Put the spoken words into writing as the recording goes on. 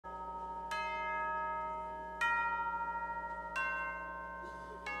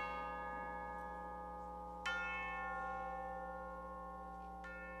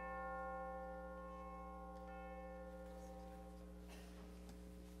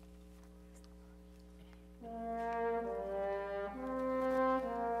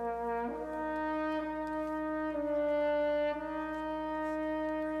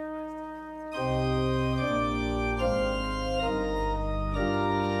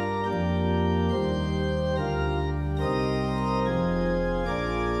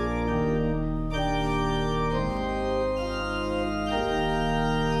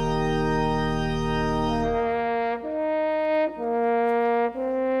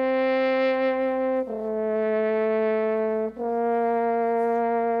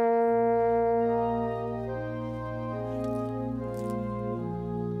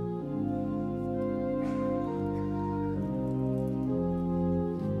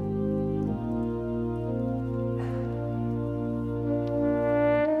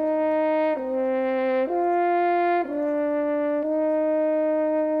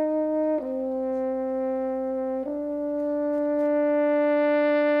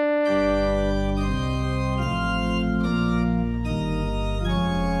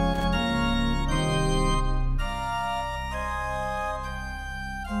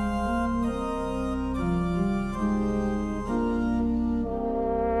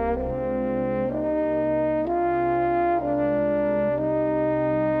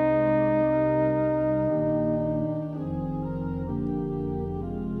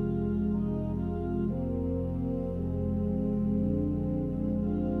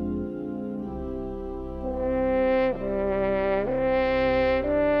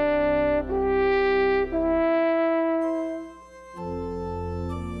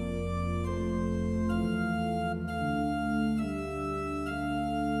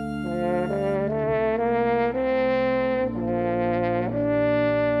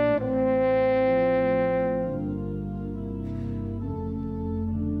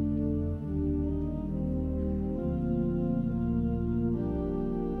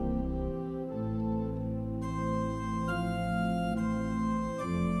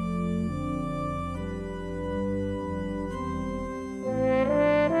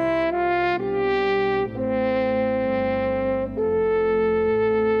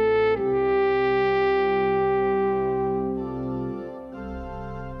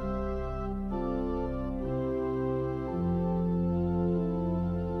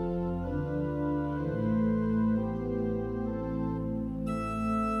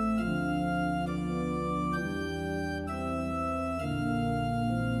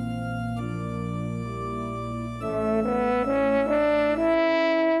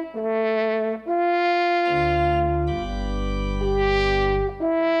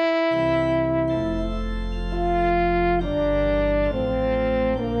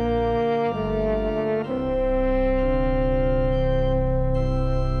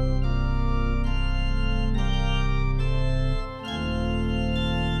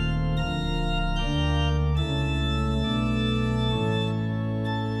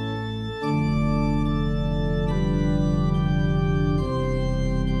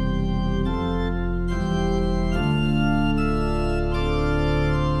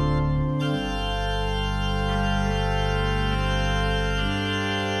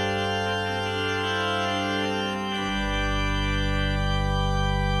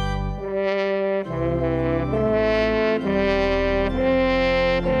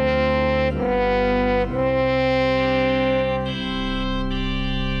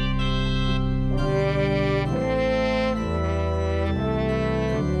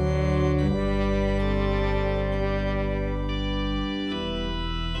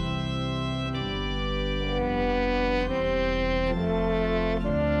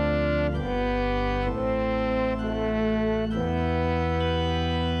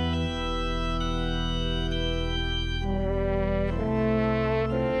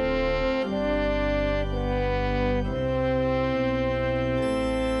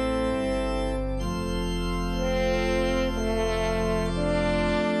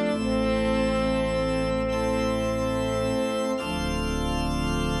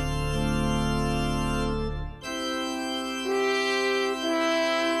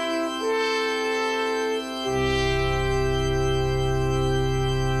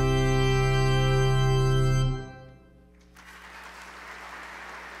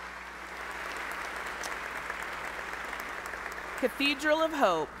Cathedral of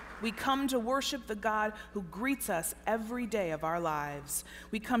Hope, we come to worship the God who greets us every day of our lives.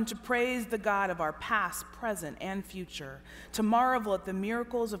 We come to praise the God of our past, present, and future, to marvel at the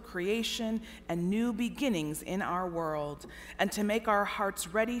miracles of creation and new beginnings in our world, and to make our hearts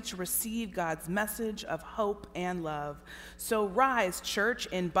ready to receive God's message of hope and love. So rise, church,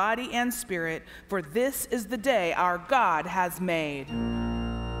 in body and spirit, for this is the day our God has made.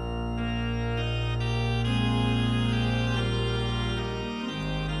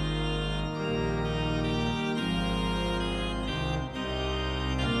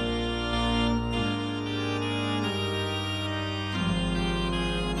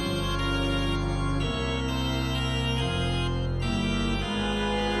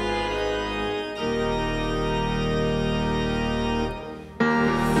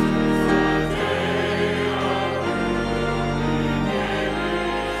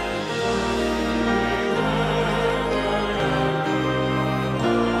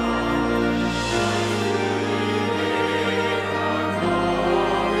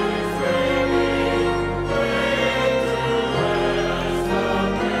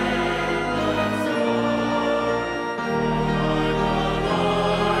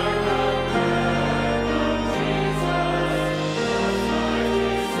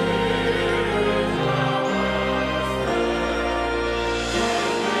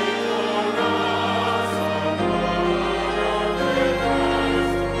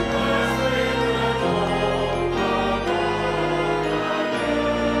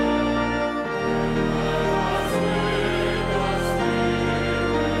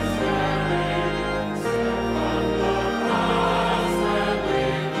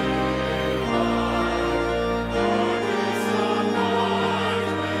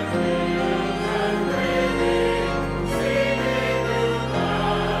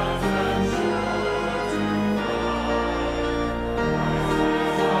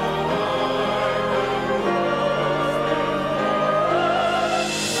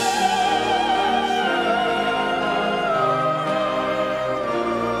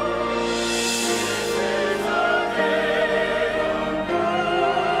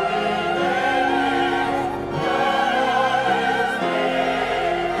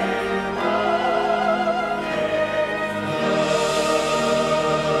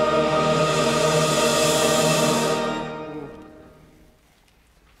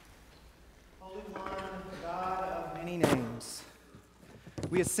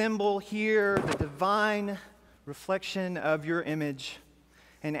 We assemble here the divine reflection of your image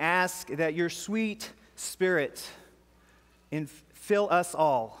and ask that your sweet spirit fill us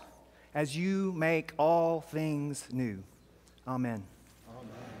all as you make all things new. Amen.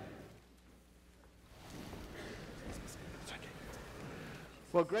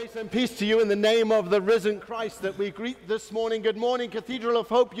 Well, grace and peace to you in the name of the risen Christ that we greet this morning. Good morning, Cathedral of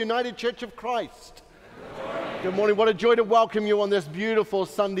Hope, United Church of Christ. Good morning. What a joy to welcome you on this beautiful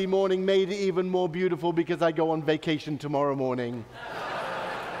Sunday morning, made even more beautiful because I go on vacation tomorrow morning.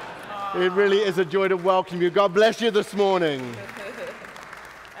 It really is a joy to welcome you. God bless you this morning.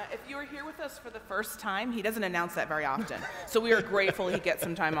 If you are here with us for the first time, he doesn't announce that very often, so we are grateful he gets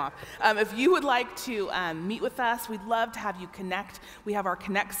some time off. If you would like to meet with us, we'd love to have you connect. We have our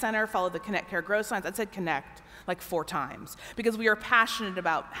Connect Center, follow the Connect Care Grow signs. I said connect like 4 times because we are passionate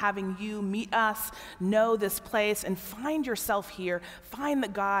about having you meet us, know this place, and find yourself here, find the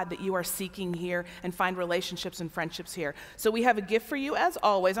God that you are seeking here, and find relationships and friendships here. So we have a gift for you as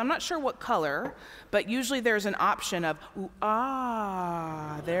always. I'm not sure what color, but usually there's an option of, ooh,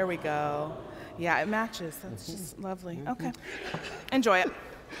 ah, there we go. Yeah, it matches. That's just lovely. Okay. Enjoy it.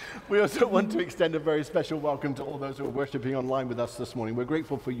 We also want to extend a very special welcome to all those who are worshiping online with us this morning. We're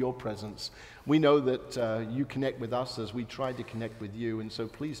grateful for your presence. We know that you connect with us as we try to connect with you, and so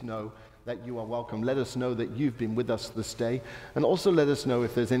please know that you are welcome. Let us know that you've been with us this day, and also let us know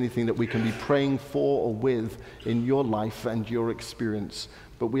if there's anything that we can be praying for or with in your life and your experience.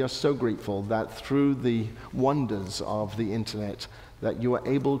 But we are so grateful that through the wonders of the internet that you are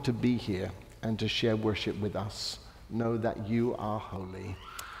able to be here and to share worship with us. Know that you are holy.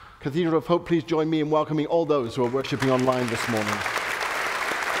 Cathedral of Hope, please join me in welcoming all those who are worshiping online this morning.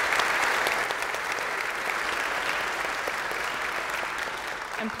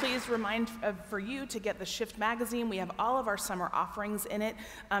 And please remind for you to get the Shift magazine. We have all of our summer offerings in it,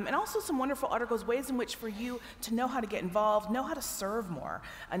 and also some wonderful articles, ways in which for you to know how to get involved, know how to serve more,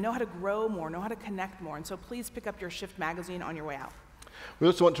 know how to grow more, know how to connect more. And so please pick up your Shift magazine on your way out. We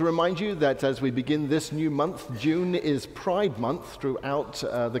also want to remind you that as we begin this new month, June is Pride Month throughout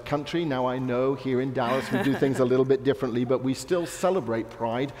the country. Now, I know here in Dallas we do things a little bit differently, but we still celebrate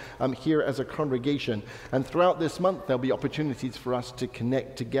Pride here as a congregation. And throughout this month, there'll be opportunities for us to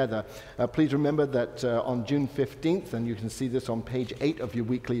connect together. Please remember that on June 15th, and you can see this on page 8 of your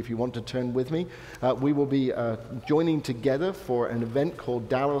weekly if you want to turn with me, we will be joining together for an event called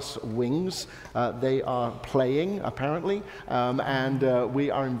Dallas Wings. They are playing, apparently, and we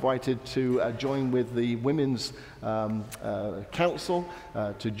are invited to join with the Women's Council,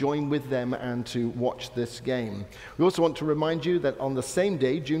 to join with them and to watch this game. We also want to remind you that on the same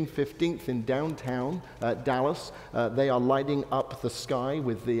day, June 15th, in downtown Dallas, they are lighting up the sky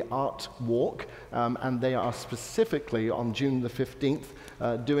with the Art Walk, and they are specifically on June the 15th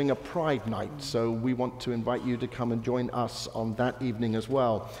doing a Pride Night. So we want to invite you to come and join us on that evening as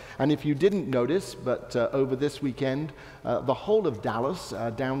well. And if you didn't notice, but over this weekend, the whole of Dallas,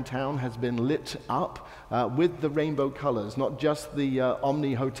 downtown, has been lit up with the rainbow colors, not just the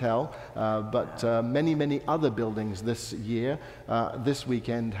Omni Hotel, but many, many other buildings this year, this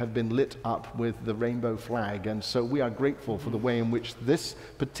weekend, have been lit up with the rainbow flag. And so we are grateful for the way in which this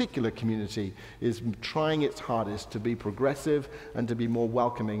particular community is trying its hardest to be progressive and to be more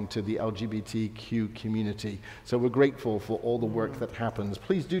welcoming to the LGBTQ community. So we're grateful for all the work that happens.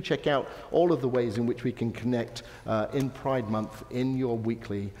 Please do check out all of the ways in which we can connect in Pride Month in your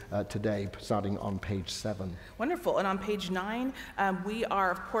weekly today, starting on page 7. Wonderful. And on page 9, we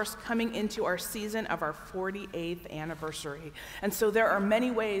are, of course, coming into our season of our 48th anniversary. And so there are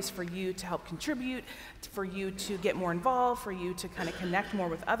many ways for you to help contribute, for you to get more involved, for you to kind of connect more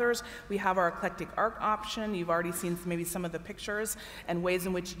with others. We have our eclectic art option. You've already seen maybe some of the pictures and ways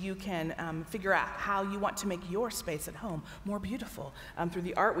in which you can figure out how you want to make your space at home more beautiful through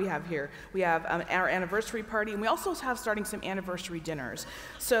the art we have here. We have our anniversary party, and we also have starting some anniversary dinners.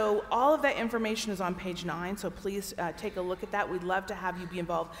 So all of that information is on page 9, so please take a look at that. We'd love to have you be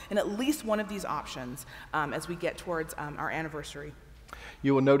involved in at least one of these options as we get towards our anniversary.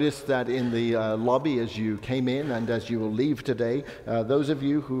 You will notice that in the lobby as you came in and as you will leave today, those of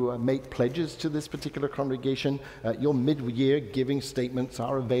you who make pledges to this particular congregation, your mid-year giving statements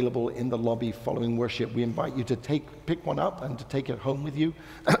are available in the lobby following worship. We invite you to pick one up and to take it home with you,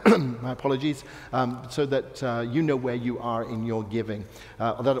 my apologies, so that you know where you are in your giving.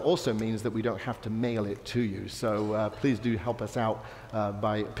 That also means that we don't have to mail it to you, so please do help us out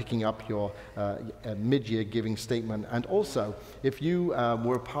by picking up your mid-year giving statement. And also, if you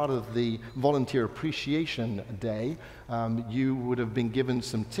were part of the Volunteer Appreciation Day, you would have been given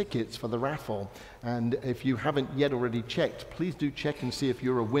some tickets for the raffle. And if you haven't yet already checked, please do check and see if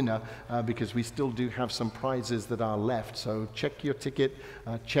you're a winner, because we still do have some prizes that are left. So check your ticket,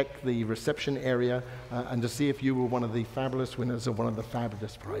 check the reception area, and to see if you were one of the fabulous winners of one of the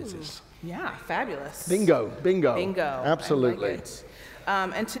fabulous prizes. Ooh, yeah, fabulous. Bingo, bingo. Bingo. Absolutely. I like it.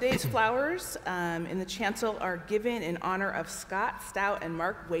 And today's flowers in the chancel are given in honor of Scott Stout and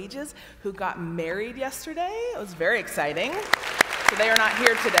Mark Wages, who got married yesterday. It was very exciting. So they are not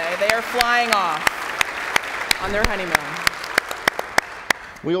here today. They are flying off on their honeymoon.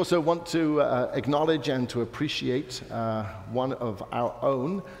 We also want to acknowledge and to appreciate one of our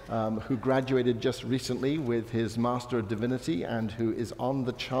own who graduated just recently with his Master of Divinity and who is on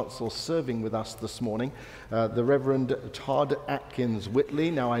the chancel serving with us this morning, the Reverend Todd Atkins Whitley.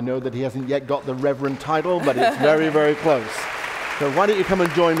 Now, I know that he hasn't yet got the Reverend title, but it's very, very close. So why don't you come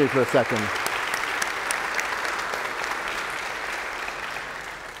and join me for a second?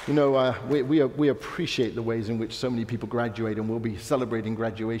 You know, we appreciate the ways in which so many people graduate, and we'll be celebrating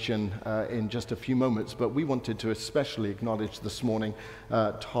graduation in just a few moments, but we wanted to especially acknowledge this morning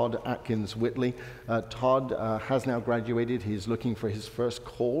Todd Atkins Whitley. Todd has now graduated. He's looking for his first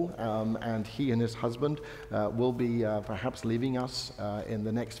call, and he and his husband will be perhaps leaving us in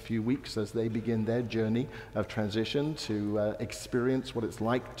the next few weeks as they begin their journey of transition to experience what it's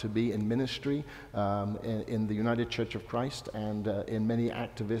like to be in ministry in the United Church of Christ and in many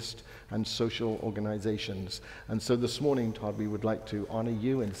activist and social organizations. And so this morning, Todd, we would like to honor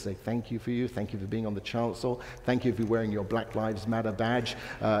you and say thank you for you. Thank you for being on the chancel. Thank you for wearing your Black Lives Matter badge.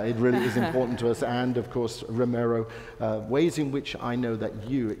 It really is important to us. And of course, Romero, ways in which I know that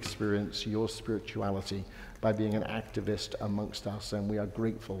you experience your spirituality by being an activist amongst us, and we are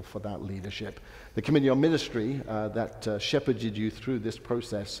grateful for that leadership. The Committee on Ministry that shepherded you through this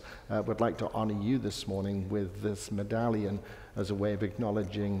process would like to honor you this morning with this medallion as a way of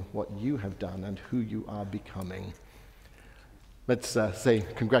acknowledging what you have done and who you are becoming. Let's say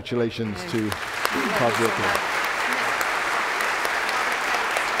congratulations to Todd Whitley.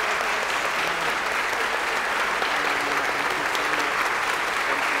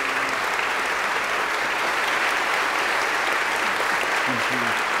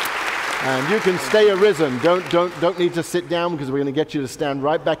 Amen. You can stay arisen. Don't need to sit down because we're going to get you to stand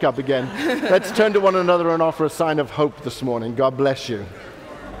right back up again. Let's turn to one another and offer a sign of hope this morning. God bless you.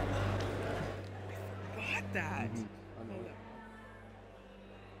 Got that.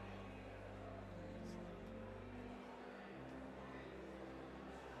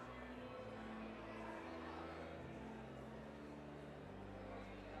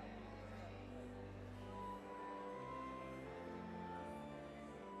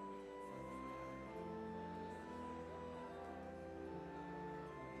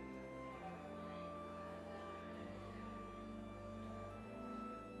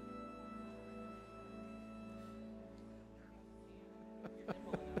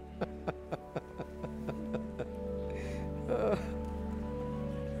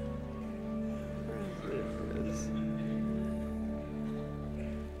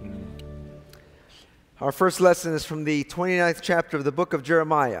 Our first lesson is from the 29th chapter of the book of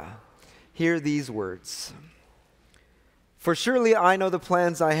Jeremiah. Hear these words. For surely I know the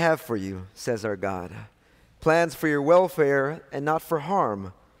plans I have for you, says our God. Plans for your welfare and not for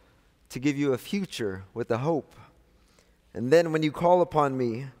harm, to give you a future with a hope. And then when you call upon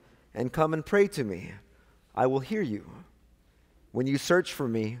me and come and pray to me, I will hear you. When you search for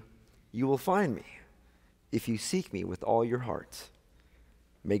me, you will find me, if you seek me with all your heart.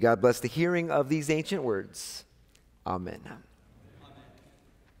 May God bless the hearing of these ancient words. Amen.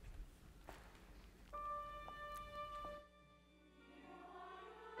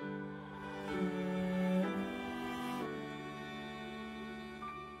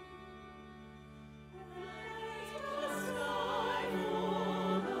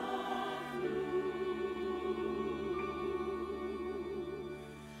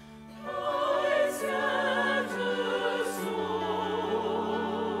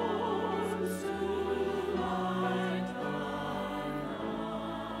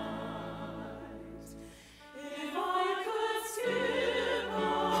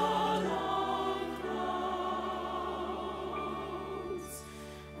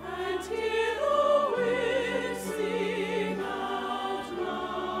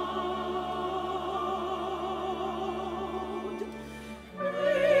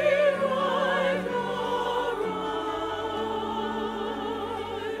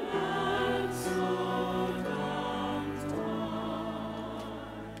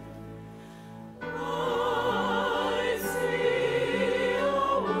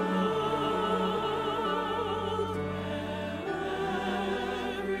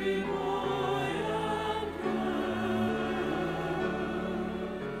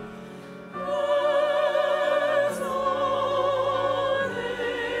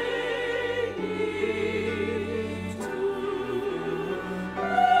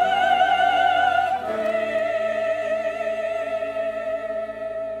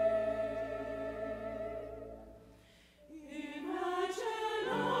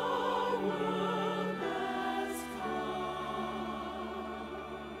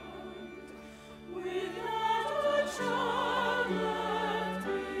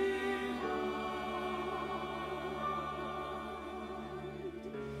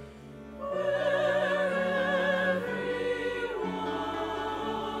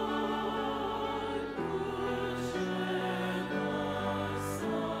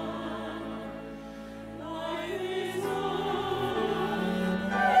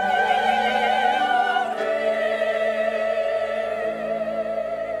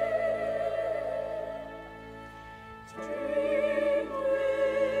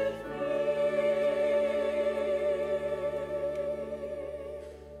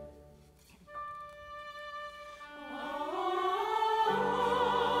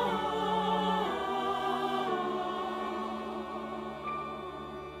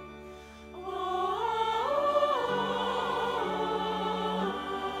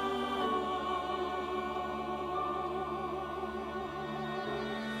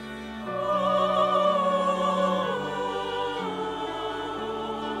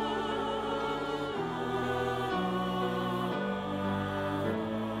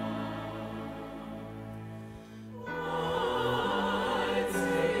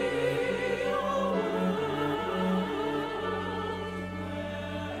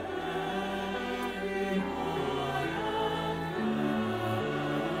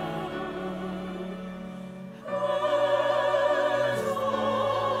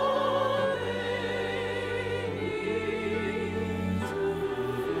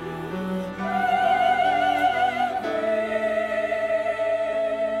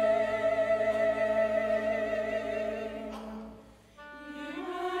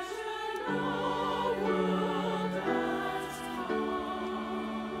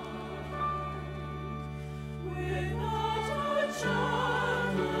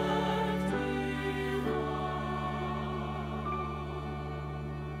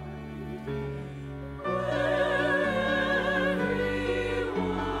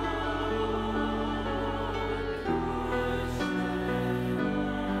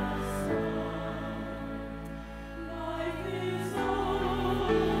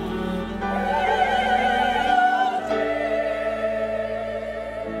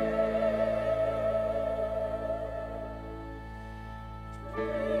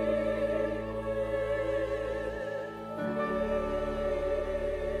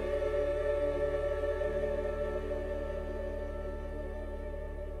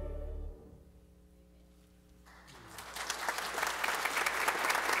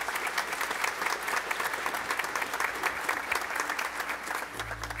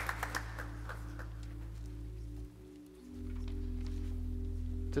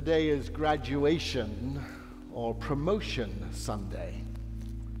 today is graduation or promotion Sunday.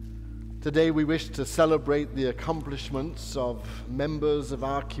 Today we wish to celebrate the accomplishments of members of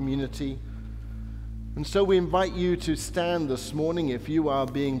our community. And so we invite you to stand this morning if you are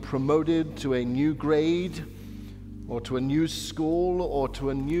being promoted to a new grade or to a new school or to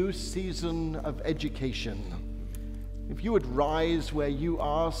a new season of education. If you would rise where you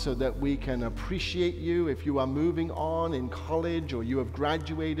are so that we can appreciate you. If you are moving on in college or you have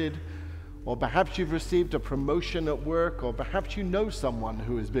graduated, or perhaps you've received a promotion at work, or perhaps you know someone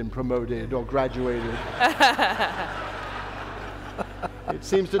who has been promoted or graduated. It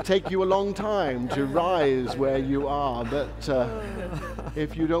seems to take you a long time to rise where you are, but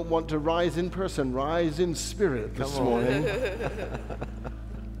if you don't want to rise in person, rise in spirit this morning.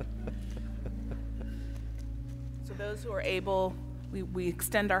 So those who are able, we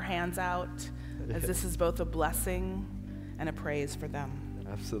extend our hands out, as this is both a blessing and a praise for them.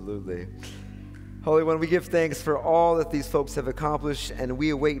 Absolutely. Holy One, we give thanks for all that these folks have accomplished, and we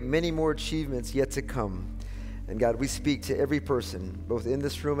await many more achievements yet to come. And God, we speak to every person, both in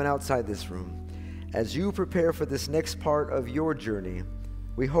this room and outside this room. As you prepare for this next part of your journey,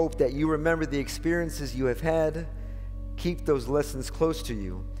 we hope that you remember the experiences you have had, keep those lessons close to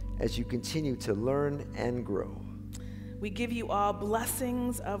you as you continue to learn and grow. We give you all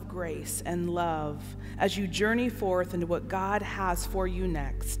blessings of grace and love as you journey forth into what God has for you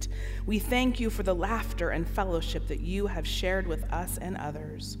next. We thank you for the laughter and fellowship that you have shared with us and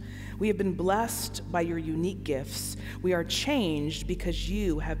others. We have been blessed by your unique gifts. We are changed because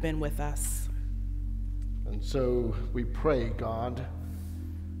you have been with us. And so we pray, God.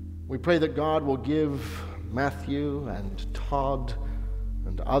 We pray that God will give Matthew and Todd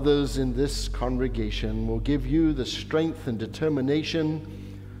and others in this congregation will give you the strength and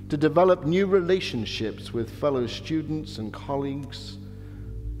determination to develop new relationships with fellow students and colleagues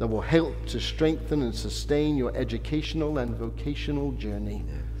that will help to strengthen and sustain your educational and vocational journey.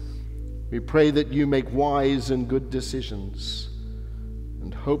 We pray that you make wise and good decisions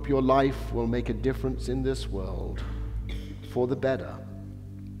and hope your life will make a difference in this world for the better.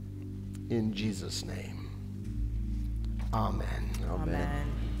 In Jesus' name. Amen. Amen.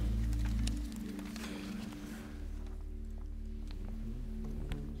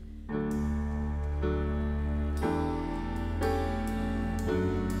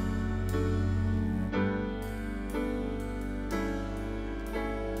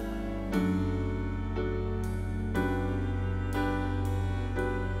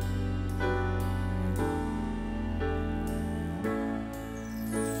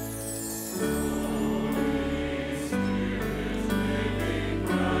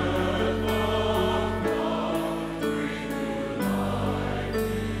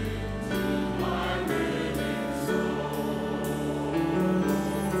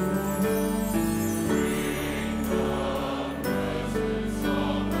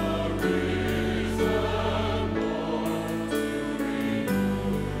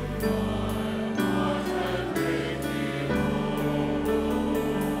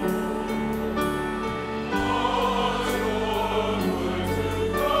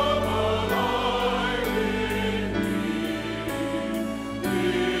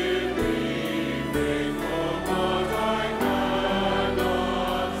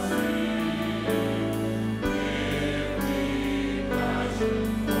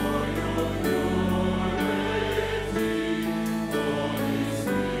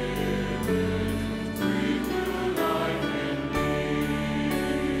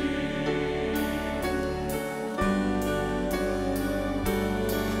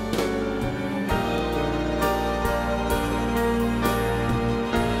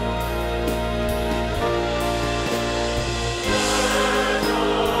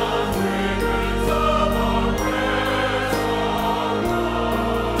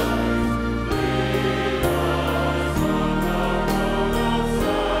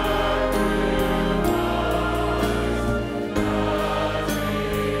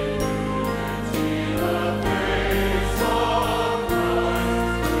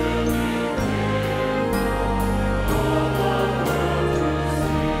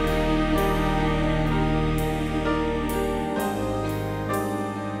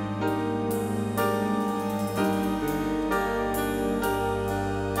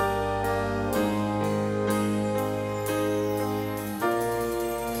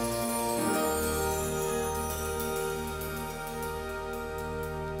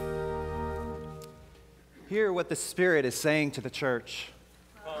 Hear what the Spirit is saying to the church.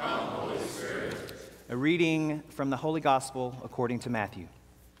 Come, Holy Spirit. A reading from the Holy Gospel according to Matthew.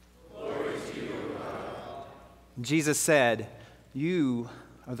 Glory to you, God. Jesus said, "You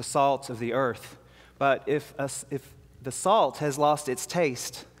are the salt of the earth. But if the salt has lost its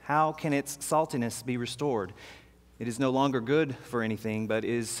taste, how can its saltiness be restored? It is no longer good for anything, but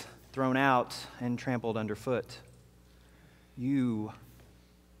is thrown out and trampled underfoot. You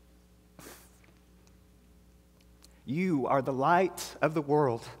are the light of the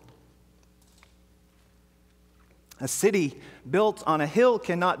world. A city built on a hill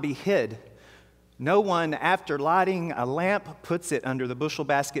cannot be hid. No one, after lighting a lamp, puts it under the bushel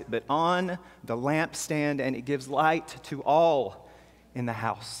basket, but on the lampstand, and it gives light to all in the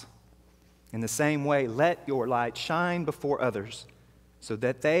house. In the same way, let your light shine before others, so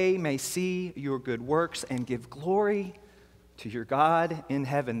that they may see your good works and give glory to your God in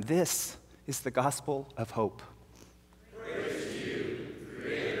heaven. This is the gospel of hope. Praise to you,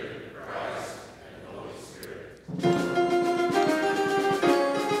 Creator, Christ, and Holy Spirit.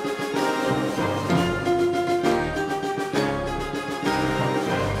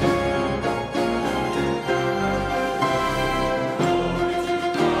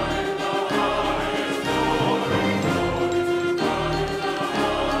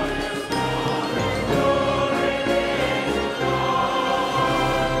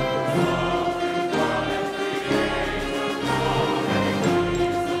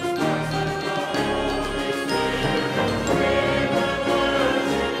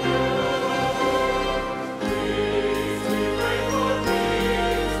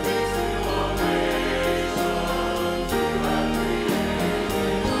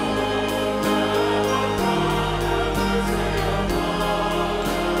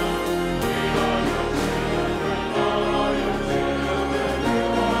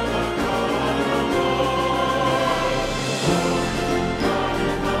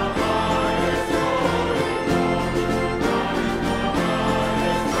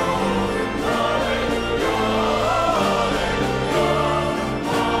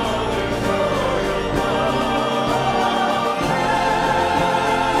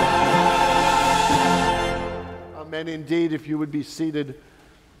 And indeed, if you would be seated,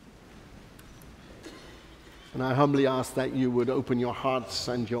 and I humbly ask that you would open your hearts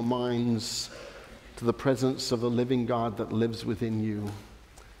and your minds to the presence of the living God that lives within you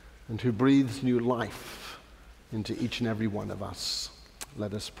and who breathes new life into each and every one of us.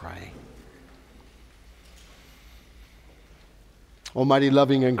 Let us pray. Almighty,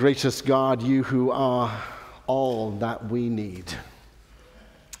 loving, and gracious God, you who are all that we need,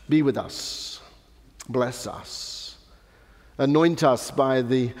 be with us, bless us. Anoint us by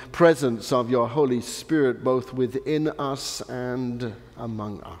the presence of your Holy Spirit, both within us and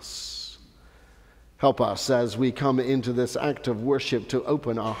among us. Help us as we come into this act of worship to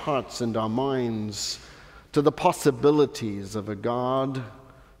open our hearts and our minds to the possibilities of a God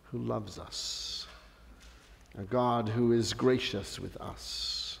who loves us, a God who is gracious with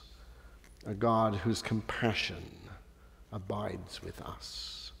us, a God whose compassion abides with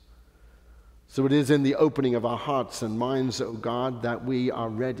us. So it is in the opening of our hearts and minds, O God, that we are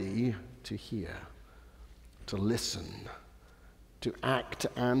ready to hear, to listen, to act,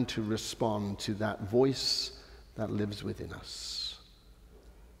 and to respond to that voice that lives within us.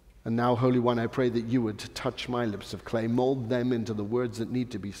 And now, Holy One, I pray that you would touch my lips of clay, mold them into the words that need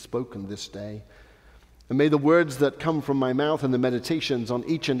to be spoken this day. And may the words that come from my mouth and the meditations on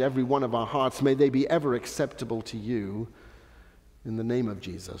each and every one of our hearts, may they be ever acceptable to you. In the name of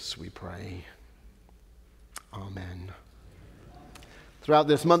Jesus, we pray. Amen. Throughout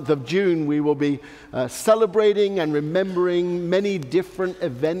this month of June, we will be celebrating and remembering many different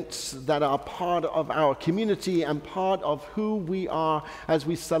events that are part of our community and part of who we are as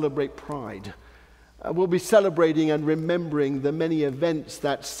we celebrate Pride. We'll be celebrating and remembering the many events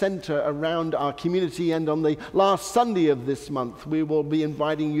that center around our community, and on the last Sunday of this month, we will be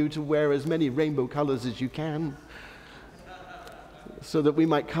inviting you to wear as many rainbow colors as you can, so that we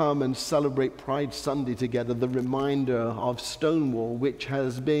might come and celebrate Pride Sunday together, the reminder of Stonewall, which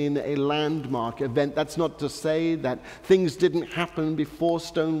has been a landmark event. That's not to say that things didn't happen before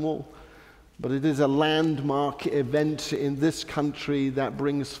Stonewall, but it is a landmark event in this country that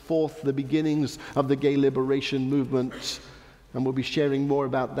brings forth the beginnings of the gay liberation movement, and we'll be sharing more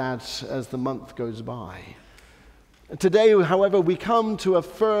about that as the month goes by. Today, however, we come to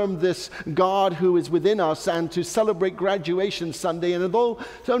affirm this God who is within us and to celebrate Graduation Sunday. And although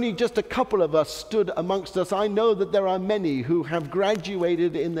it's only just a couple of us stood amongst us, I know that there are many who have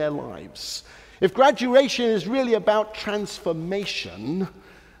graduated in their lives. If graduation is really about transformation,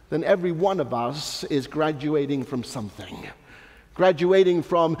 then every one of us is graduating from something. Graduating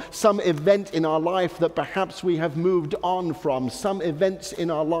from some event in our life that perhaps we have moved on from, some events in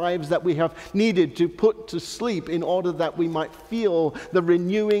our lives that we have needed to put to sleep in order that we might feel the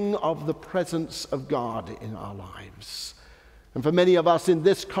renewing of the presence of God in our lives. And for many of us in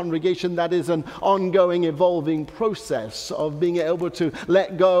this congregation, that is an ongoing, evolving process of being able to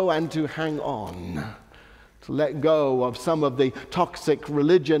let go and to hang on. To let go of some of the toxic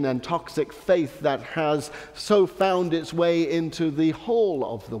religion and toxic faith that has so found its way into the whole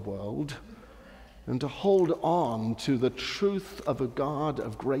of the world, and to hold on to the truth of a God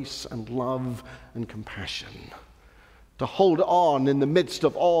of grace and love and compassion. To hold on in the midst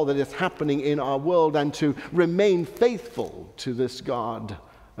of all that is happening in our world and to remain faithful to this God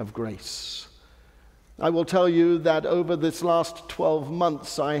of grace. I will tell you that over this last 12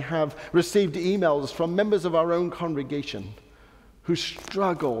 months, I have received emails from members of our own congregation who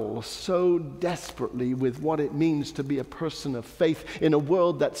struggle so desperately with what it means to be a person of faith in a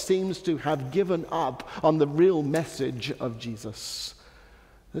world that seems to have given up on the real message of Jesus.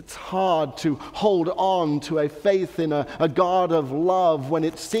 It's hard to hold on to a faith in a God of love when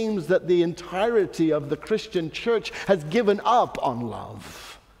it seems that the entirety of the Christian church has given up on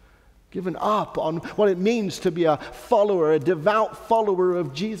love. Given up on what it means to be a follower, a devout follower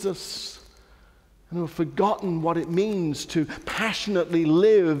of Jesus, and who have forgotten what it means to passionately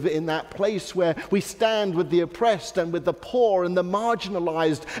live in that place where we stand with the oppressed and with the poor and the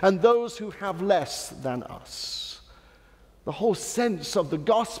marginalized and those who have less than us. The whole sense of the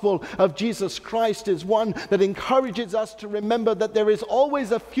gospel of Jesus Christ is one that encourages us to remember that there is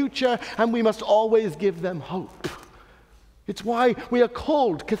always a future and we must always give them hope. It's why we are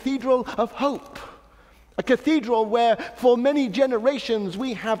called Cathedral of Hope. A cathedral where for many generations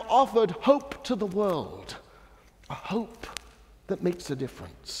we have offered hope to the world. A hope that makes a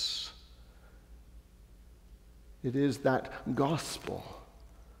difference. It is that gospel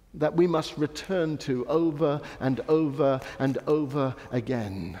that we must return to over and over and over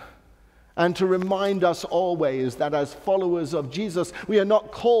again. And to remind us always that as followers of Jesus, we are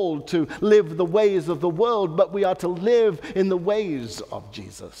not called to live the ways of the world, but we are to live in the ways of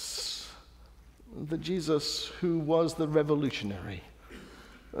Jesus. The Jesus who was the revolutionary.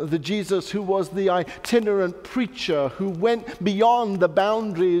 The Jesus who was the itinerant preacher who went beyond the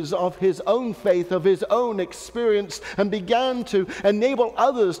boundaries of his own faith, of his own experience, and began to enable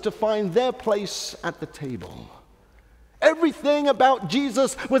others to find their place at the table. Everything about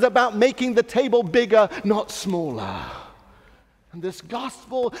Jesus was about making the table bigger, not smaller. And this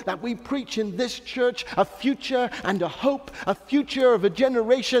gospel that we preach in this church, a future and a hope, a future of a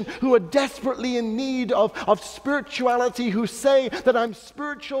generation who are desperately in need of spirituality, who say that I'm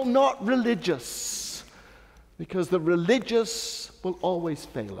spiritual, not religious. Because the religious will always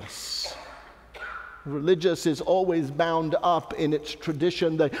fail us. Religious is always bound up in its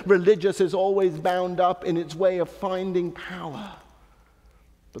tradition. The religious is always bound up in its way of finding power.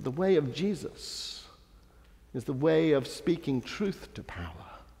 But the way of Jesus is the way of speaking truth to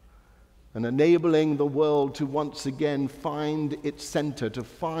power and enabling the world to once again find its center, to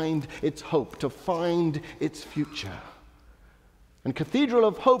find its hope, to find its future. And Cathedral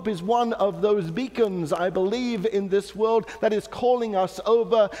of Hope is one of those beacons, I believe, in this world that is calling us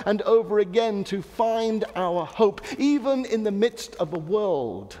over and over again to find our hope, even in the midst of a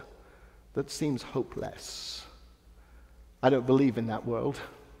world that seems hopeless. I don't believe in that world.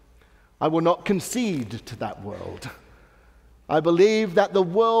 I will not concede to that world. I believe that the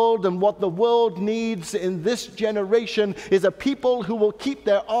world and what the world needs in this generation is a people who will keep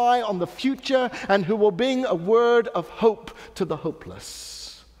their eye on the future and who will bring a word of hope to the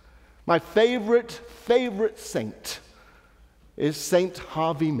hopeless. My favorite saint is Saint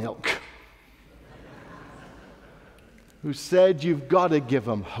Harvey Milk, who said, you've got to give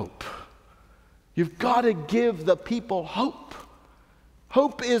them hope. You've got to give the people hope.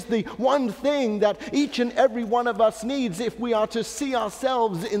 Hope is the one thing that each and every one of us needs if we are to see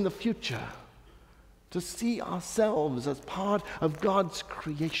ourselves in the future, to see ourselves as part of God's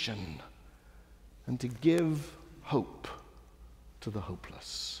creation, and to give hope to the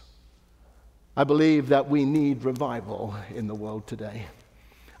hopeless. I believe that we need revival in the world today.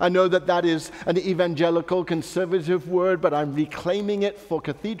 I know that that is an evangelical, conservative word, but I'm reclaiming it for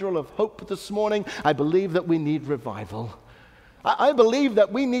Cathedral of Hope this morning. I believe that we need revival. I believe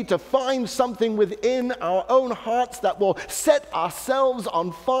that we need to find something within our own hearts that will set ourselves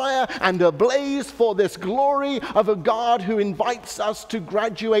on fire and ablaze for this glory of a God who invites us to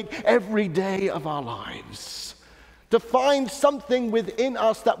graduate every day of our lives. To find something within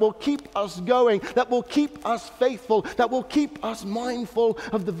us that will keep us going, that will keep us faithful, that will keep us mindful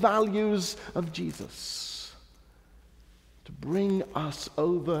of the values of Jesus. To bring us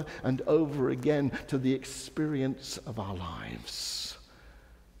over and over again to the experience of our lives.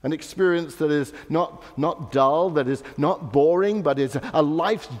 An experience that is not dull, that is not boring, but is a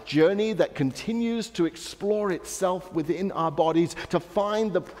life's journey that continues to explore itself within our bodies, to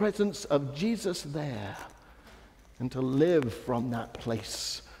find the presence of Jesus there and to live from that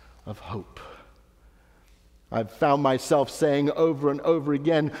place of hope. I've found myself saying over and over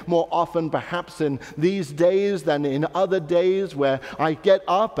again, more often perhaps in these days than in other days, where I get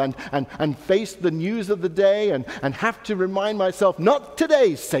up and face the news of the day and have to remind myself, not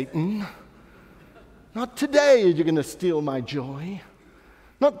today, Satan. Not today are you going to steal my joy.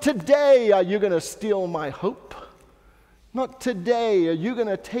 Not today are you going to steal my hope. Not today are you going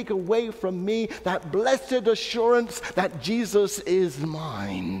to take away from me that blessed assurance that Jesus is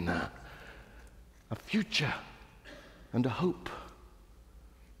mine. A future and a hope.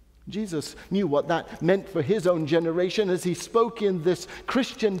 Jesus knew what that meant for his own generation as he spoke in this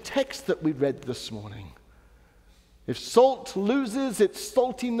Christian text that we read this morning. If salt loses its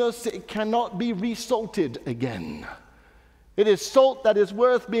saltiness, it cannot be resalted again. It is salt that is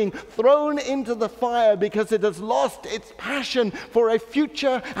worth being thrown into the fire because it has lost its passion for a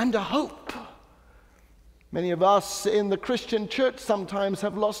future and a hope. Many of us in the Christian church sometimes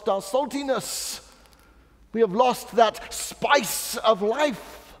have lost our saltiness. We have lost that spice of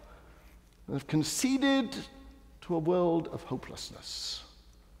life and have conceded to a world of hopelessness.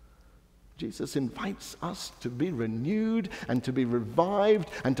 Jesus invites us to be renewed and to be revived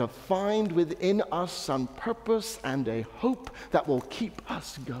and to find within us some purpose and a hope that will keep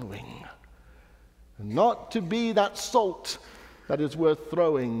us going. And not to be that salt that is worth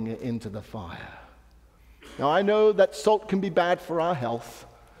throwing into the fire. Now, I know that salt can be bad for our health.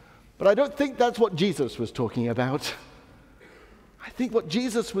 But I don't think that's what Jesus was talking about. I think what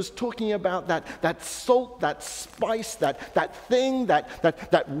Jesus was talking about, that salt, that spice, that thing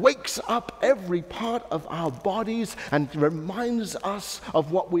that wakes up every part of our bodies and reminds us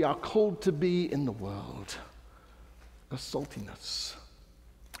of what we are called to be in the world. A saltiness,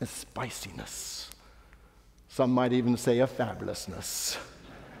 a spiciness. Some might even say a fabulousness.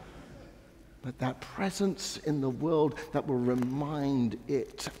 But that presence in the world that will remind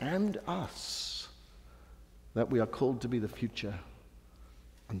it and us that we are called to be the future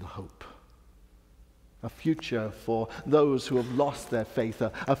and the hope. A future for those who have lost their faith,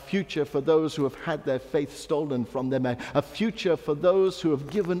 a future for those who have had their faith stolen from them, a future for those who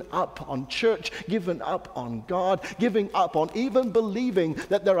have given up on church, given up on God, giving up on even believing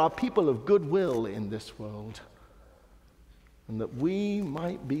that there are people of goodwill in this world. And that we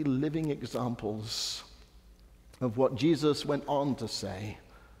might be living examples of what Jesus went on to say,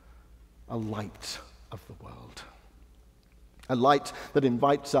 a light of the world. A light that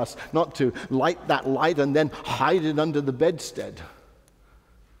invites us not to light that light and then hide it under the bedstead,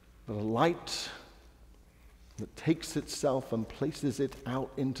 but a light that takes itself and places it out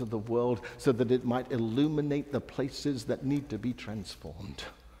into the world so that it might illuminate the places that need to be transformed.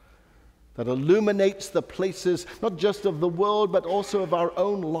 That illuminates the places, not just of the world, but also of our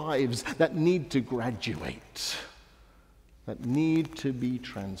own lives that need to graduate, that need to be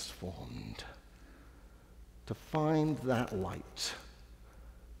transformed. To find that light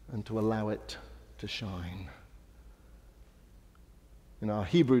and to allow it to shine. In our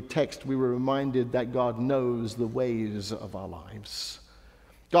Hebrew text, we were reminded that God knows the ways of our lives.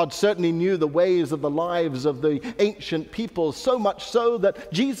 God certainly knew the ways of the lives of the ancient people, so much so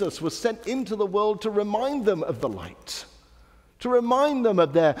that Jesus was sent into the world to remind them of the light, to remind them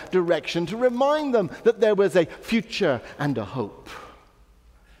of their direction, to remind them that there was a future and a hope.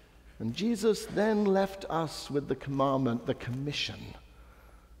 And Jesus then left us with the commandment, the commission,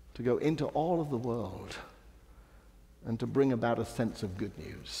 to go into all of the world and to bring about a sense of good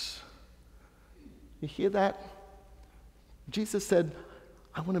news. You hear that? Jesus said,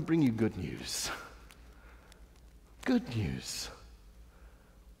 I want to bring you good news. Good news.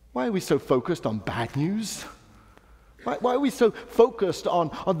 Why are we so focused on bad news? Why are we so focused on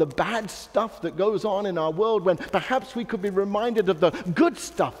the bad stuff that goes on in our world when perhaps we could be reminded of the good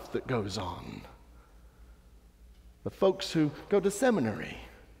stuff that goes on? The folks who go to seminary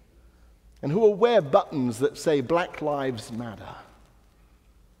and who will wear buttons that say Black Lives Matter,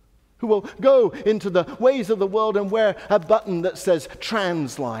 who will go into the ways of the world and wear a button that says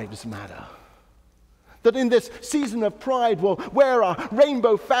Trans Lives Matter. That in this season of pride will wear our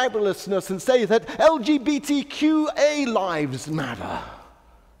rainbow fabulousness and say that LGBTQA lives matter.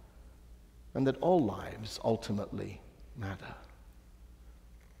 And that all lives ultimately matter.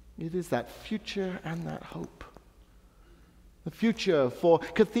 It is that future and that hope The future for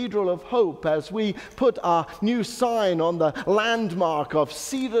Cathedral of Hope as we put our new sign on the landmark of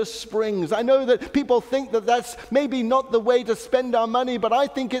Cedar Springs. I know that people think that that's maybe not the way to spend our money, but I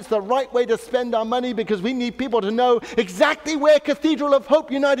think it's the right way to spend our money because we need people to know exactly where Cathedral of Hope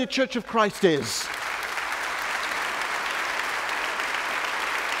United Church of Christ is.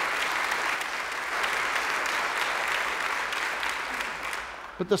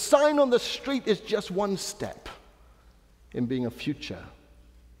 But the sign on the street is just one step in being a future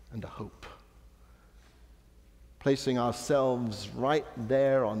and a hope. Placing ourselves right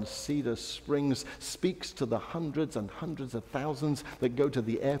there on Cedar Springs speaks to the hundreds and hundreds of thousands that go to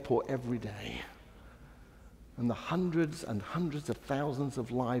the airport every day. And the hundreds and hundreds of thousands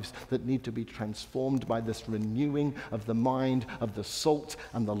of lives that need to be transformed by this renewing of the mind, of the salt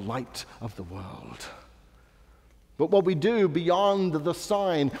and the light of the world. But what we do beyond the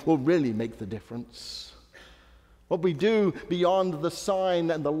sign will really make the difference. What we do beyond the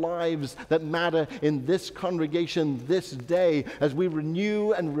sign and the lives that matter in this congregation this day as we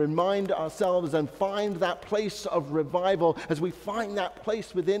renew and remind ourselves and find that place of revival, as we find that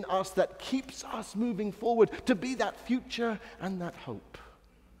place within us that keeps us moving forward to be that future and that hope.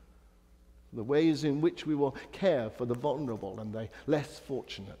 The ways in which we will care for the vulnerable and the less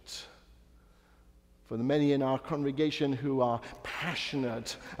fortunate. For the many in our congregation who are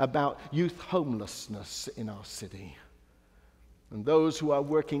passionate about youth homelessness in our city. And those who are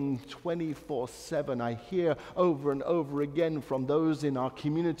working 24/7, I hear over and over again from those in our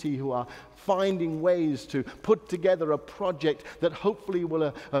community who are finding ways to put together a project that hopefully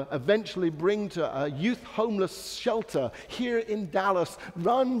will eventually bring to a youth homeless shelter here in Dallas,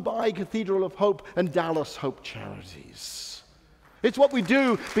 run by Cathedral of Hope and Dallas Hope Charities. It's what we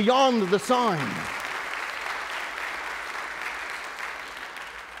do beyond the sign.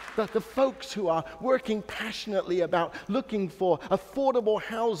 The folks who are working passionately about looking for affordable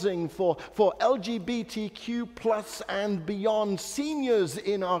housing for LGBTQ plus and beyond seniors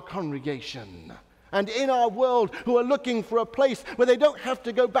in our congregation and in our world, who are looking for a place where they don't have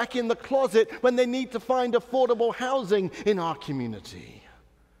to go back in the closet when they need to find affordable housing in our community.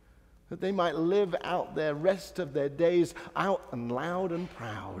 That they might live out their rest of their days out and loud and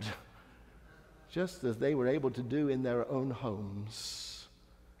proud, just as they were able to do in their own homes.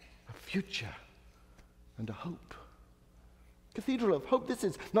 Future and a hope. Cathedral of Hope, this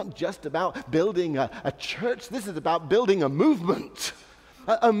is not just about building a church, this is about building a movement.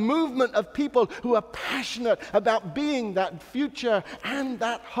 A movement of people who are passionate about being that future and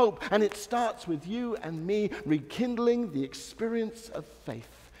that hope. And it starts with you and me rekindling the experience of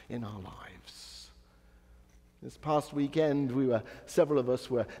faith in our lives. This past weekend, several of us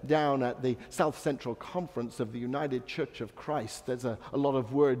were down at the South Central Conference of the United Church of Christ. There's a lot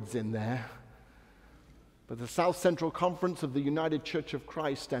of words in there. But the South Central Conference of the United Church of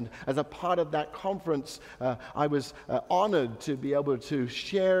Christ, and as a part of that conference, I was honored to be able to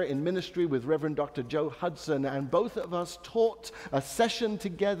share in ministry with Reverend Dr. Joe Hudson, and both of us taught a session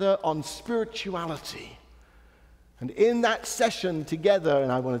together on spirituality. And in that session together,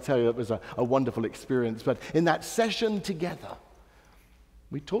 and I want to tell you it was a wonderful experience, but in that session together,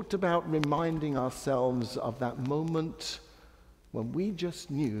 we talked about reminding ourselves of that moment when we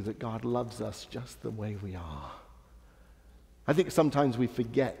just knew that God loves us just the way we are. I think sometimes we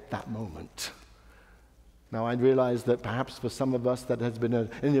forget that moment. Now, I realize that perhaps for some of us that has been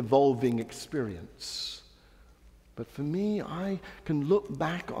an evolving experience. But for me, I can look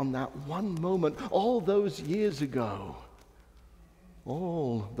back on that one moment all those years ago.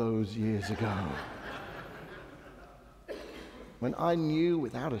 When I knew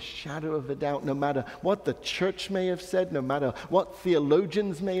without a shadow of a doubt, no matter what the church may have said, no matter what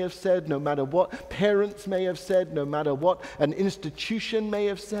theologians may have said, no matter what parents may have said, no matter what an institution may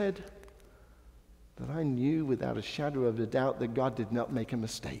have said, that I knew without a shadow of a doubt that God did not make a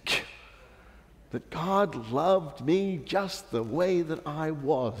mistake. That God loved me just the way that I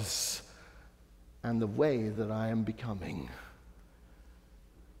was and the way that I am becoming.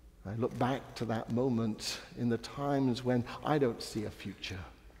 I look back to that moment in the times when I don't see a future,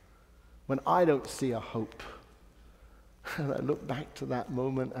 when I don't see a hope. And I look back to that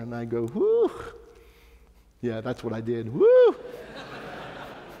moment and I go, whoo! Yeah, that's what I did. Woo!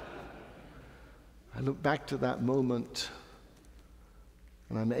 I look back to that moment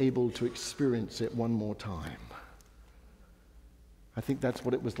and I'm able to experience it one more time. I think that's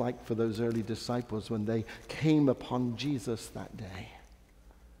what it was like for those early disciples when they came upon Jesus that day.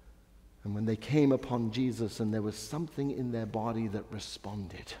 And when they came upon Jesus and there was something in their body that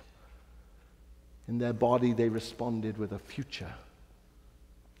responded. In their body they responded with a future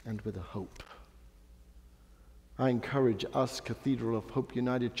and with a hope. I encourage us, Cathedral of Hope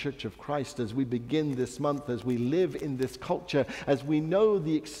United Church of Christ, as we begin this month, as we live in this culture, as we know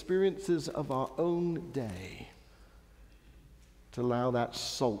the experiences of our own day, to allow that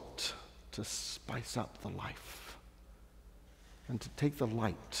salt to spice up the life and to take the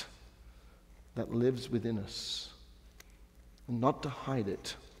light that lives within us and not to hide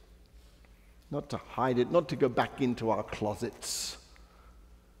it, not to go back into our closets.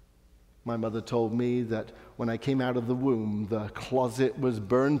 My mother told me that when I came out of the womb, the closet was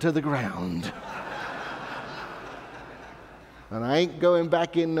burned to the ground. And I ain't going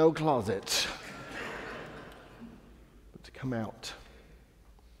back in no closet. But to come out,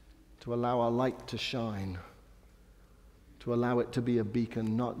 to allow our light to shine, to allow it to be a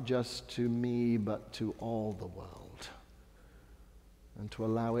beacon, not just to me, but to all the world. And to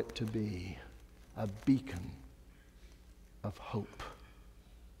allow it to be a beacon of hope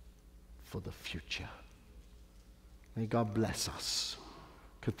for the future. May God bless us.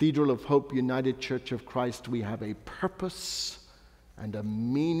 Cathedral of Hope United Church of Christ, we have a purpose and a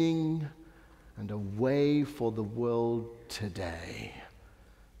meaning and a way for the world today,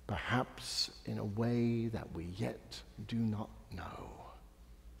 perhaps in a way that we yet do not know.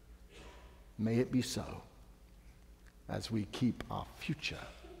 May it be so as we keep our future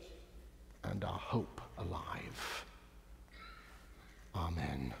and our hope alive.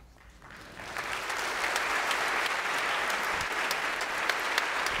 Amen.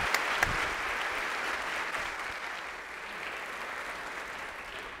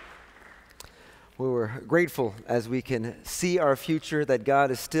 We were grateful as we can see our future, that God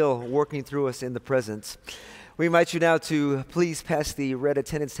is still working through us in the present. We invite you now to please pass the red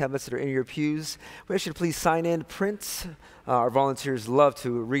attendance tablets that are in your pews. We ask you to please sign in, print. Our volunteers love to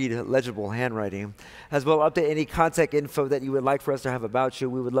read legible handwriting. As well, update any contact info that you would like for us to have about you.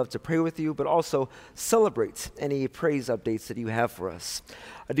 We would love to pray with you, but also celebrate any praise updates that you have for us.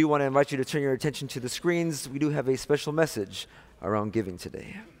 I do want to invite you to turn your attention to the screens. We do have a special message around giving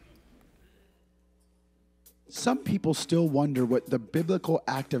today. Some people still wonder what the biblical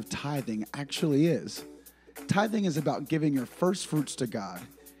act of tithing actually is. Tithing is about giving your first fruits to God.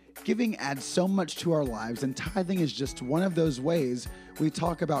 Giving adds so much to our lives, and tithing is just one of those ways we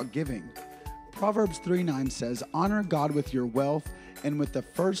talk about giving. Proverbs 3:9 says, "Honor God with your wealth and with the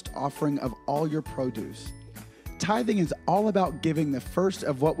first offering of all your produce." Tithing is all about giving the first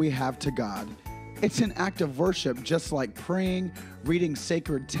of what we have to God. It's an act of worship, just like praying, reading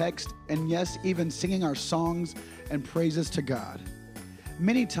sacred text, and yes, even singing our songs and praises to God.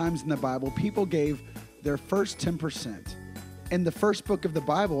 Many times in the Bible, people gave their first 10%. In the first book of the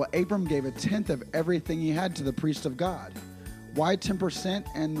Bible, Abram gave a tenth of everything he had to the priest of God. Why 10%,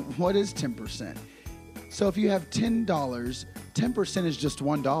 and what is 10%? So if you have $10, 10% is just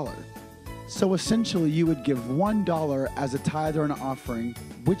 $1. So essentially, you would give $1 as a tithe or an offering,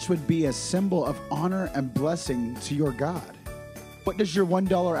 which would be a symbol of honor and blessing to your God. What does your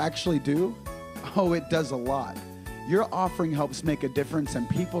 $1 actually do? Oh, it does a lot. Your offering helps make a difference in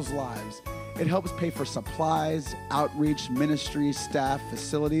people's lives. It helps pay for supplies, outreach, ministry, staff,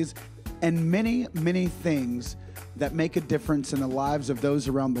 facilities, and many, many things that make a difference in the lives of those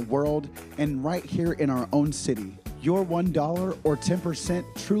around the world and right here in our own city. Your $1 or 10%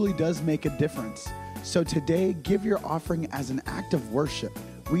 truly does make a difference. So today, give your offering as an act of worship.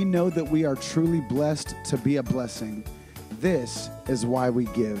 We know that we are truly blessed to be a blessing. This is why we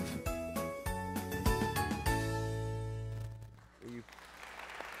give.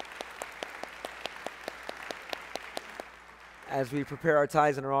 As we prepare our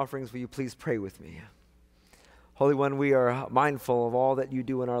tithes and our offerings, will you please pray with me? Holy One, we are mindful of all that you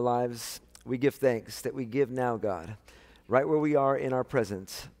do in our lives. We give thanks that we give now, God, right where we are in our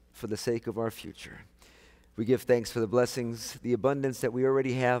present, for the sake of our future. We give thanks for the blessings, the abundance that we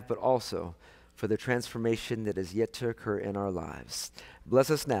already have, but also for the transformation that is yet to occur in our lives.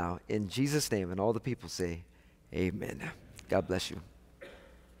 Bless us now, in Jesus' name, and all the people say, amen. God bless you.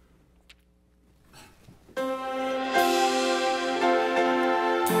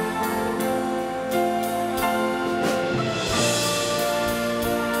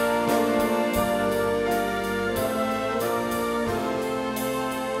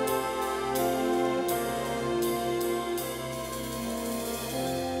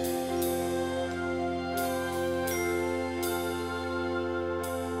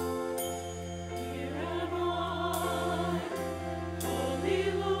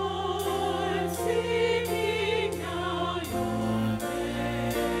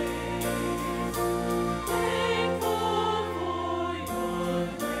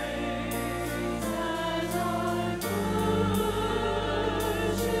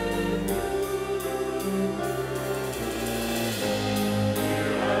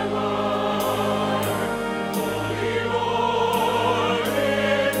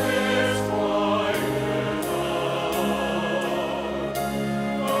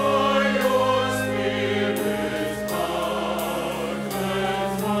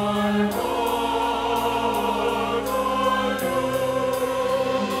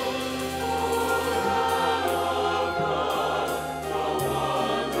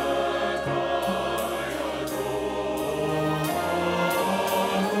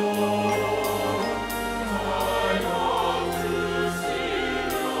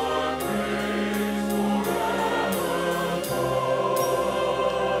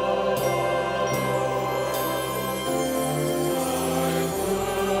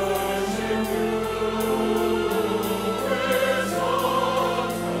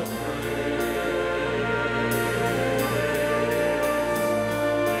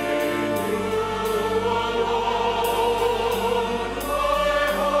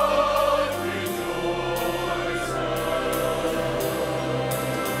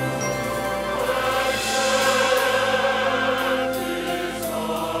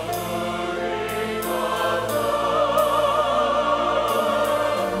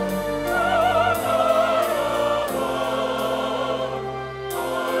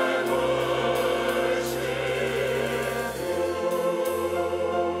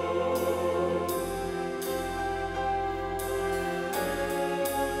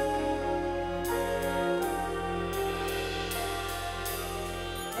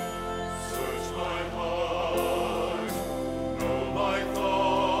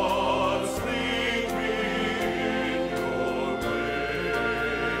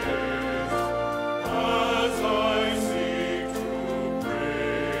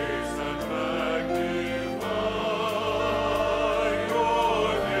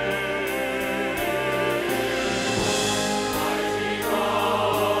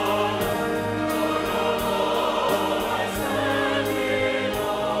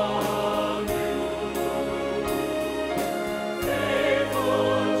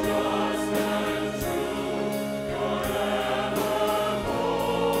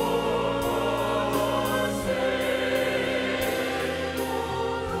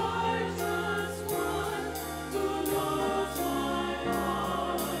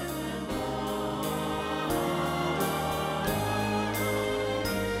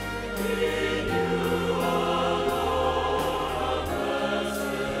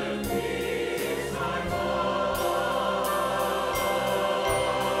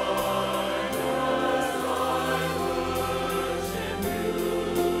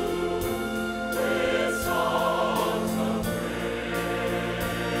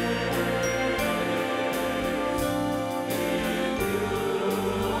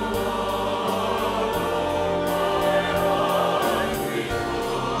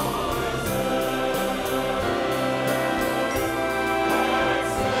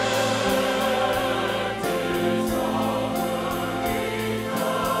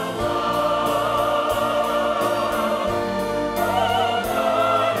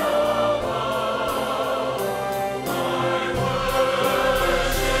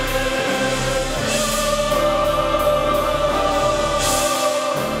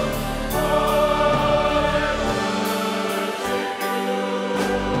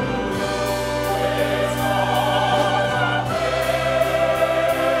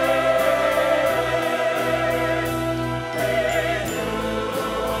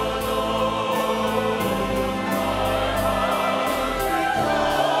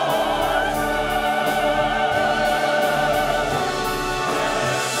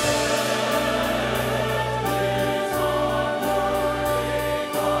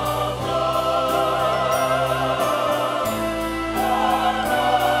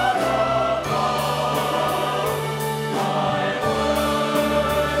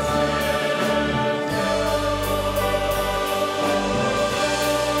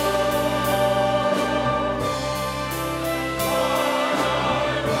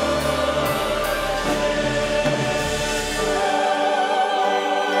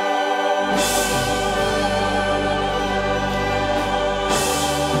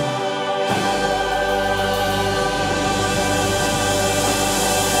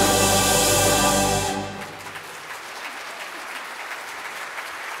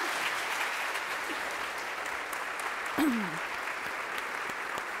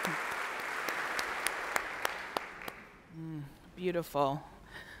 Beautiful,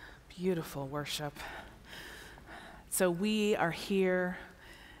 beautiful worship. So we are here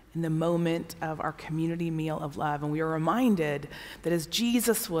in the moment of our community meal of love, and we are reminded that as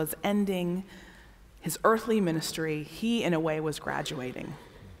Jesus was ending his earthly ministry, he in a way was graduating.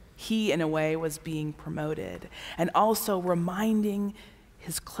 He in a way was being promoted, and also reminding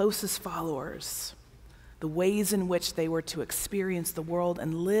his closest followers the ways in which they were to experience the world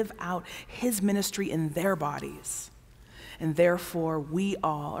and live out his ministry in their bodies. And therefore, we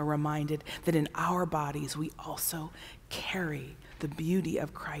all are reminded that in our bodies, we also carry the beauty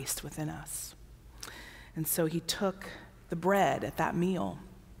of Christ within us. And so he took the bread at that meal,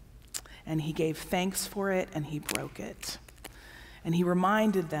 and he gave thanks for it, and he broke it. And he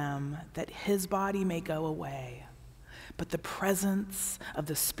reminded them that his body may go away, but the presence of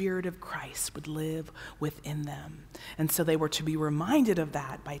the Spirit of Christ would live within them. And so they were to be reminded of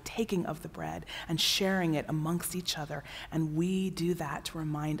that by taking of the bread and sharing it amongst each other. And we do that to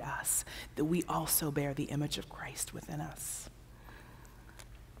remind us that we also bear the image of Christ within us.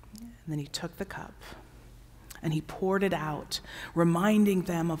 And then he took the cup and he poured it out, reminding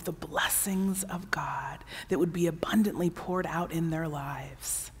them of the blessings of God that would be abundantly poured out in their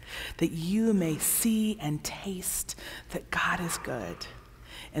lives, that you may see and taste that God is good,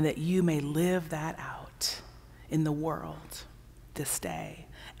 and that you may live that out in the world this day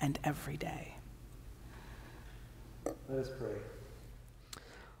and every day. Let us pray.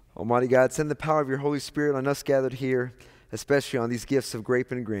 Almighty God, send the power of your Holy Spirit on us gathered here, especially on these gifts of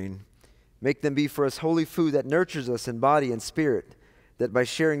grape and grain. Make them be for us holy food that nurtures us in body and spirit, that by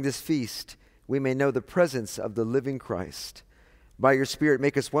sharing this feast we may know the presence of the living Christ. By your Spirit,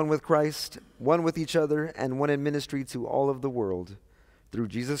 make us one with Christ, one with each other, and one in ministry to all of the world. Through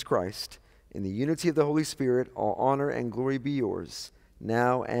Jesus Christ, in the unity of the Holy Spirit, all honor and glory be yours,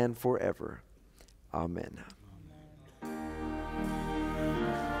 now and forever. Amen.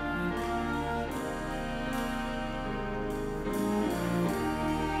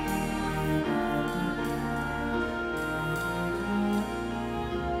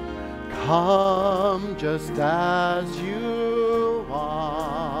 Come just as you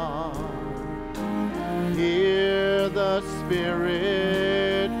are. Hear the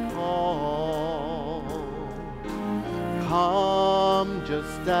Spirit call. Come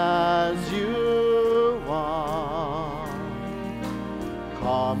just as you are.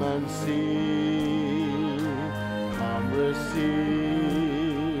 Come and see. Come receive.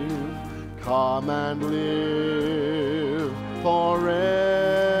 Come and live forever.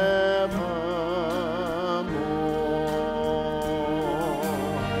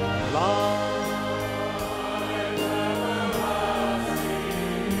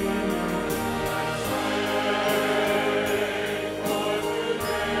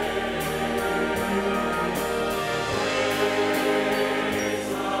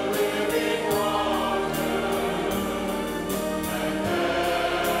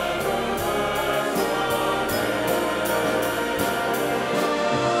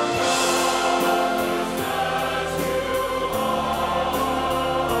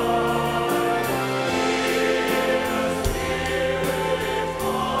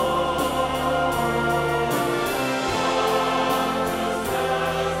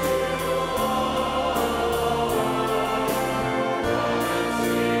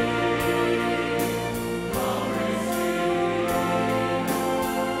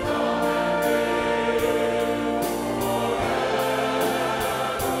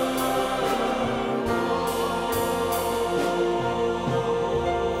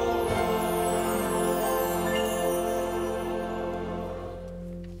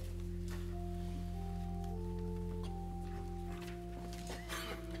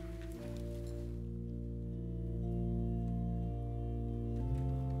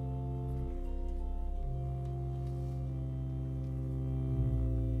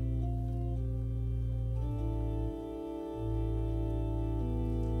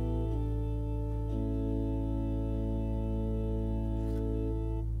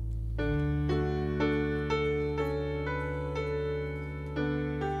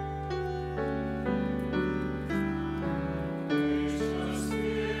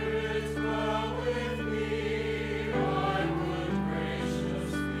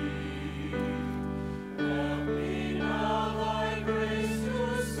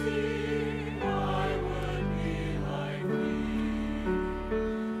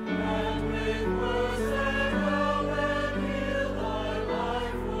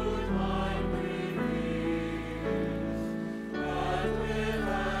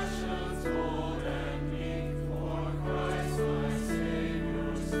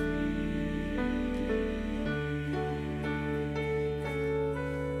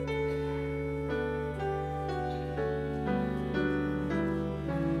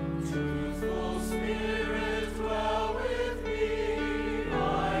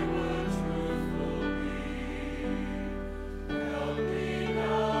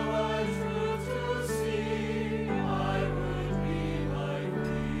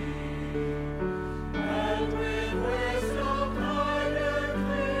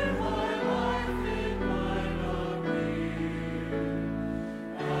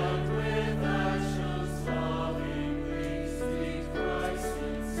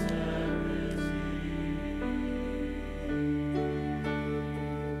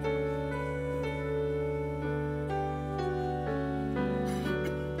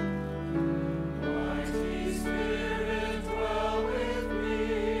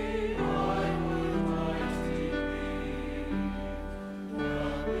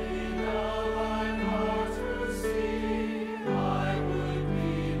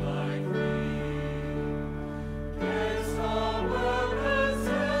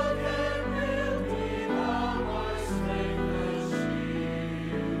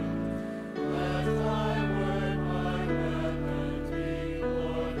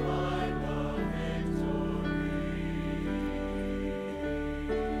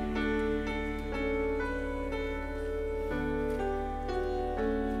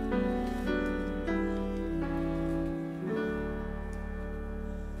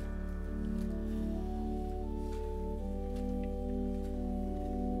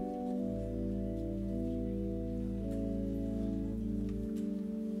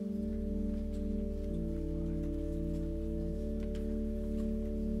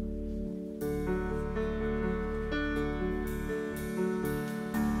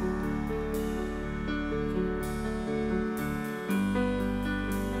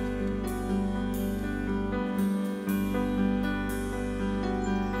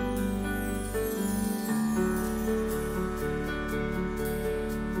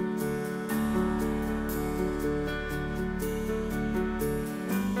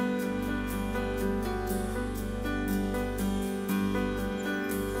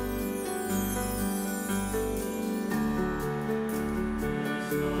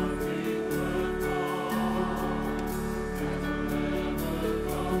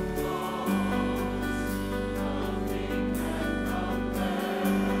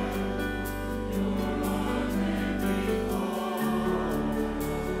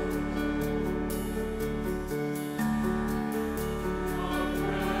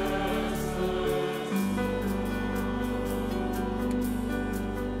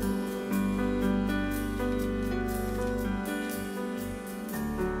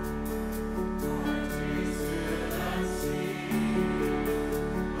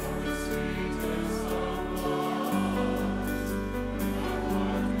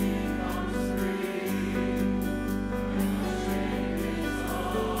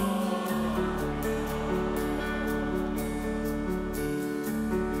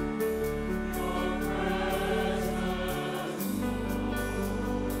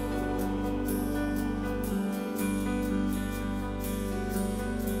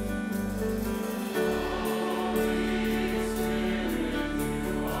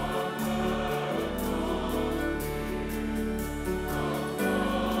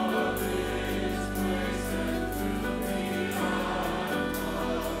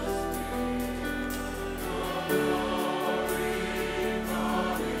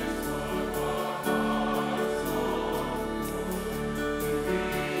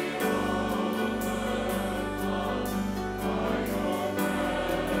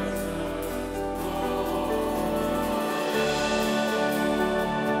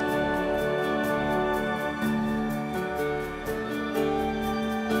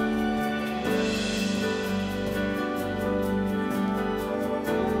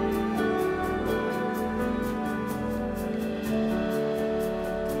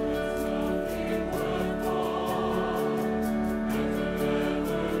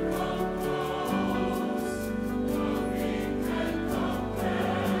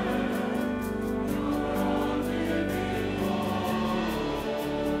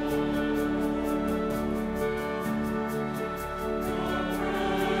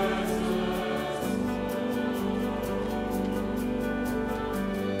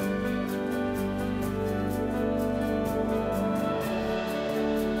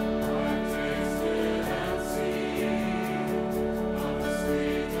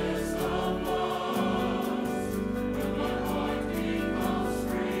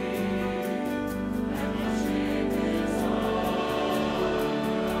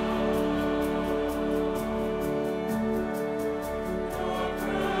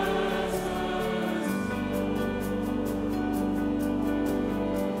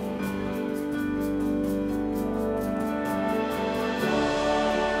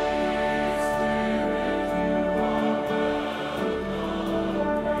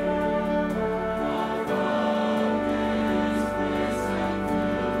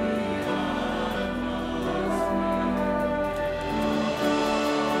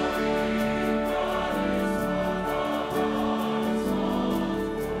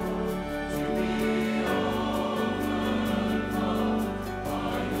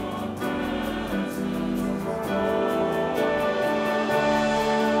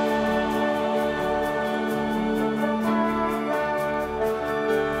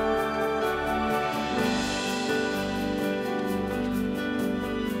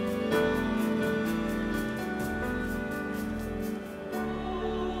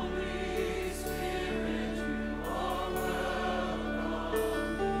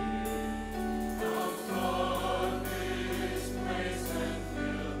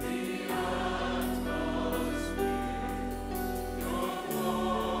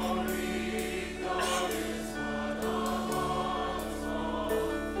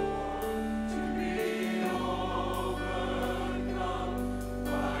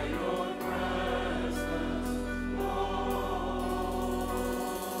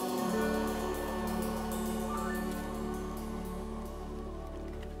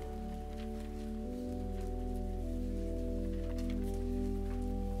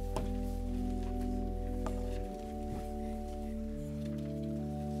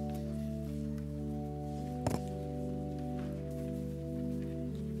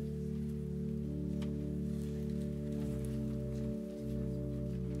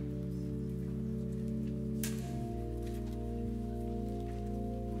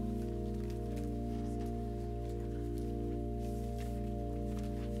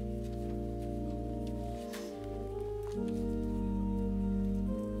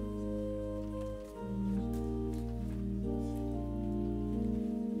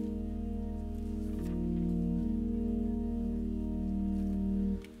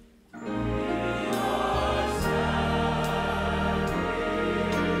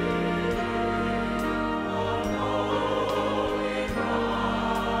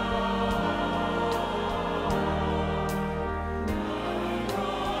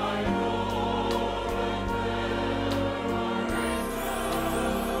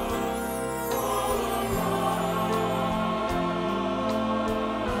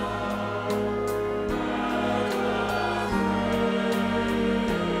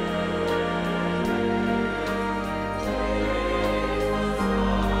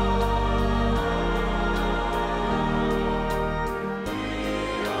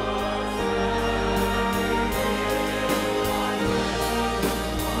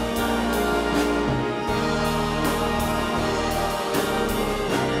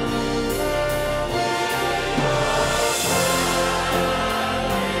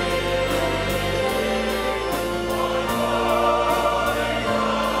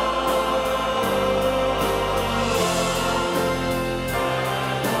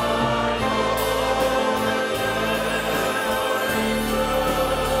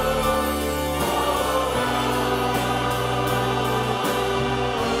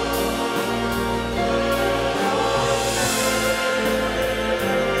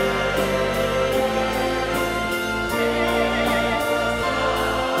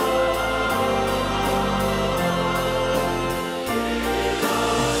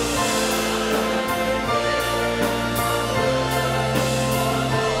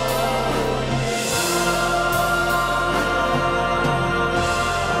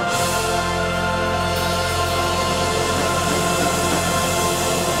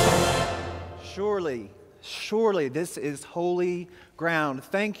 surely this is holy ground.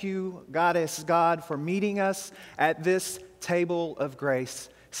 Thank you, Goddess God, for meeting us at this table of grace.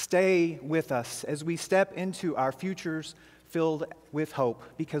 Stay with us as we step into our futures filled with hope,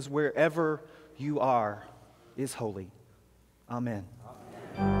 because wherever you are is holy. Amen.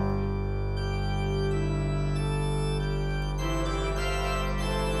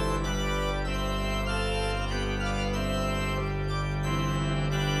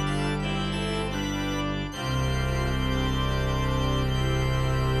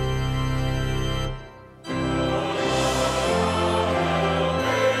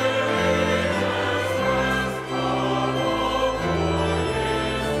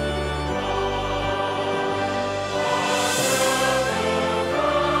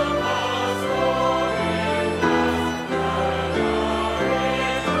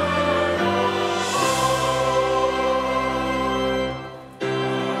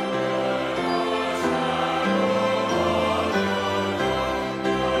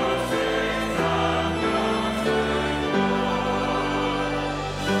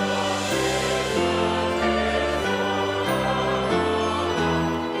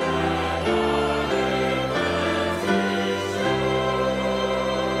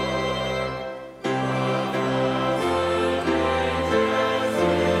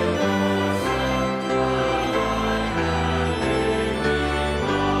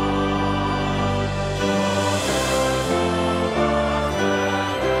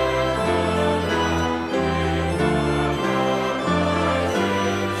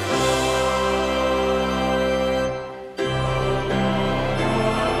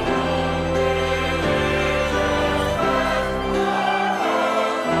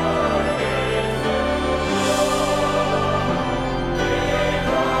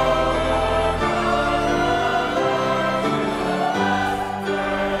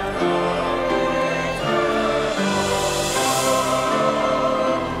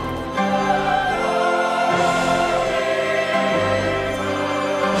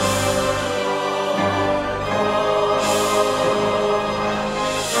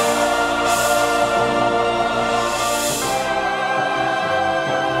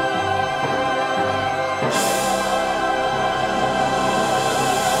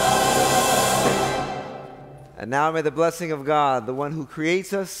 And now may the blessing of God, the one who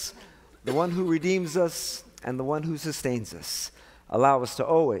creates us, the one who redeems us, and the one who sustains us, allow us to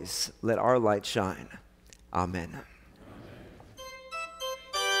always let our light shine. Amen.